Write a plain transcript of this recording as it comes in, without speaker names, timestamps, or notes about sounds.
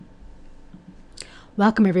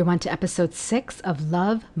Welcome, everyone, to episode 6 of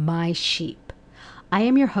Love My Sheep. I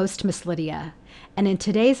am your host, Miss Lydia, and in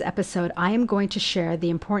today's episode, I am going to share the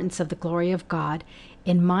importance of the glory of God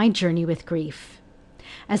in my journey with grief.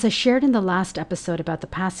 As I shared in the last episode about the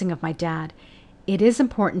passing of my dad, it is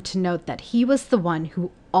important to note that he was the one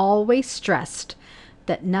who always stressed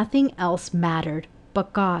that nothing else mattered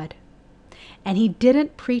but God. And he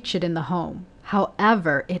didn't preach it in the home.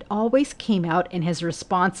 However, it always came out in his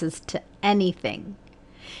responses to anything.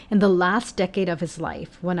 In the last decade of his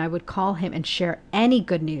life, when I would call him and share any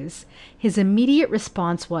good news, his immediate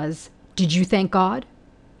response was, "Did you thank God?"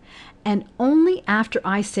 And only after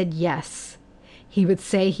I said yes, he would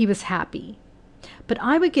say he was happy. But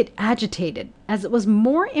I would get agitated, as it was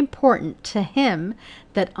more important to him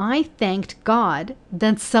that I thanked God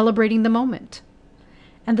than celebrating the moment.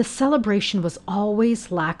 And the celebration was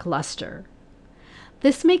always lackluster.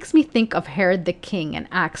 This makes me think of Herod the king in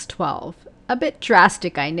Acts 12. A bit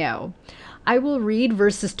drastic, I know. I will read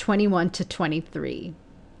verses 21 to 23.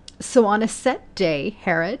 So on a set day,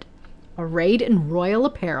 Herod, arrayed in royal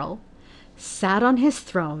apparel, sat on his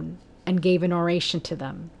throne and gave an oration to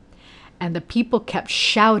them. And the people kept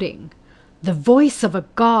shouting, "The voice of a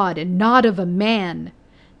God and not of a man."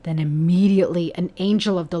 Then immediately an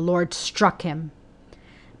angel of the Lord struck him,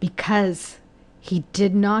 because he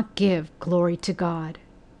did not give glory to God.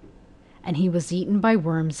 And he was eaten by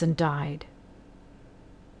worms and died.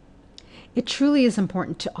 It truly is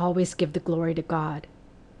important to always give the glory to God.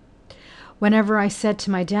 Whenever I said to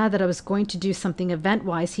my dad that I was going to do something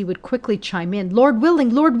event-wise, he would quickly chime in, Lord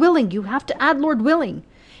willing, you have to add Lord willing,"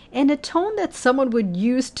 in a tone that someone would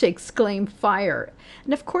use to exclaim fire.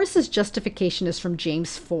 And of course his justification is from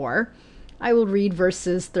James 4. I will read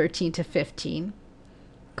verses 13 to 15.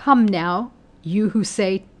 "Come now, you who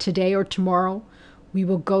say today or tomorrow, we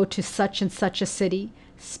will go to such and such a city,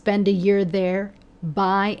 spend a year there,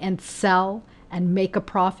 buy and sell, and make a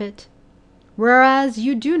profit. Whereas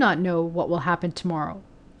you do not know what will happen tomorrow.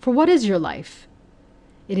 For what is your life?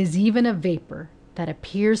 It is even a vapor that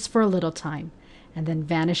appears for a little time and then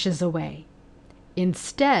vanishes away.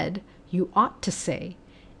 Instead, you ought to say,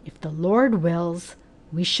 if the Lord wills,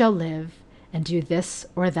 we shall live and do this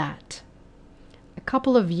or that." A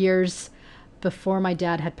couple of years before my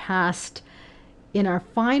dad had passed, in our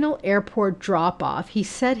final airport drop-off, he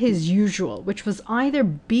said his usual, which was either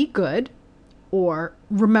 "be good" or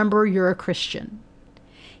 "remember you're a Christian."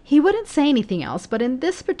 He wouldn't say anything else, but in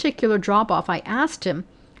this particular drop-off, I asked him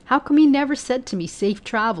how come he never said to me "safe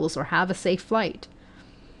travels" or "have a safe flight."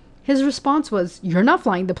 His response was, "You're not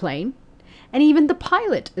flying the plane, and even the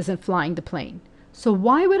pilot isn't flying the plane. So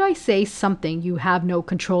why would I say something you have no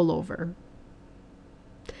control over?"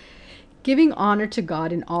 Giving honor to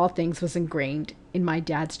God in all things was ingrained in my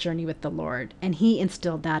dad's journey with the Lord, and he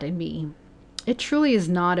instilled that in me. It truly is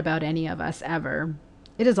not about any of us ever.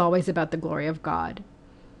 It is always about the glory of God.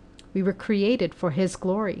 We were created for his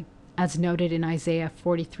glory, as noted in Isaiah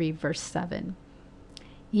 43, verse 7.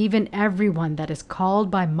 "Even everyone that is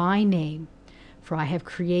called by my name, for I have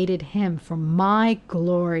created him for my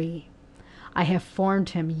glory. I have formed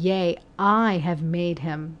him, yea, I have made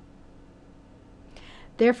him."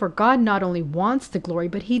 Therefore, God not only wants the glory,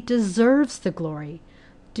 but he deserves the glory.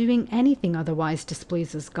 Doing anything otherwise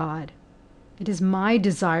displeases God. It is my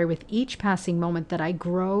desire with each passing moment that I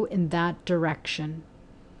grow in that direction,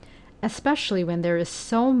 especially when there is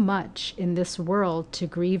so much in this world to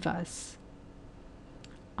grieve us.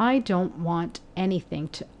 I don't want anything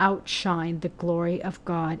to outshine the glory of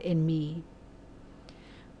God in me.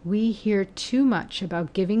 We hear too much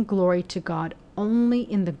about giving glory to God only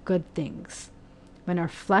in the good things, when our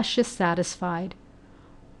flesh is satisfied,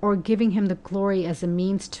 or giving him the glory as a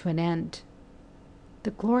means to an end.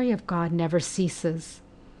 The glory of God never ceases,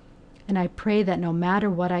 and I pray that no matter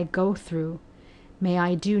what I go through, may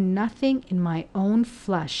I do nothing in my own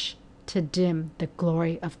flesh to dim the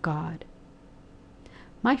glory of God.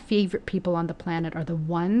 My favorite people on the planet are the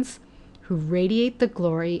ones who radiate the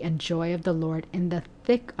glory and joy of the Lord in the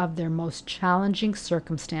thick of their most challenging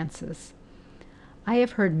circumstances. I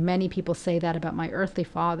have heard many people say that about my earthly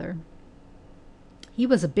father. He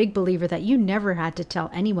was a big believer that you never had to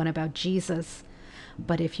tell anyone about Jesus.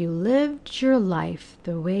 But if you lived your life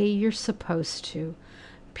the way you're supposed to,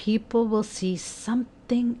 people will see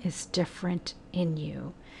something is different in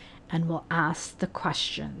you and will ask the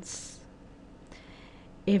questions.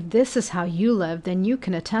 If this is how you live, then you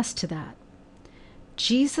can attest to that.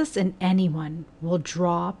 Jesus and anyone will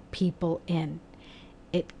draw people in.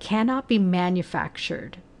 It cannot be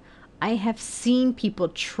manufactured. I have seen people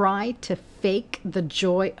try to fake the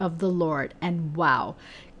joy of the Lord, and wow,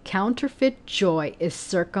 counterfeit joy is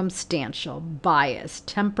circumstantial, biased,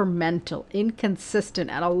 temperamental, inconsistent,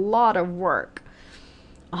 and a lot of work.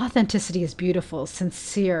 Authenticity is beautiful,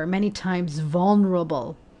 sincere, many times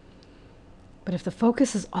vulnerable. But if the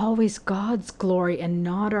focus is always God's glory and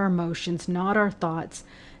not our emotions, not our thoughts,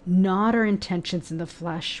 not our intentions in the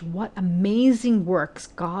flesh, what amazing works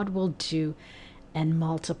God will do and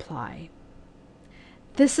multiply.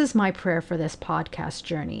 This is my prayer for this podcast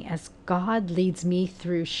journey as God leads me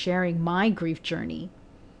through sharing my grief journey.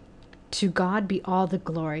 To God be all the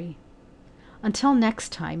glory. Until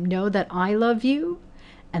next time, know that I love you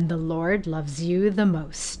and the Lord loves you the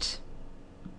most.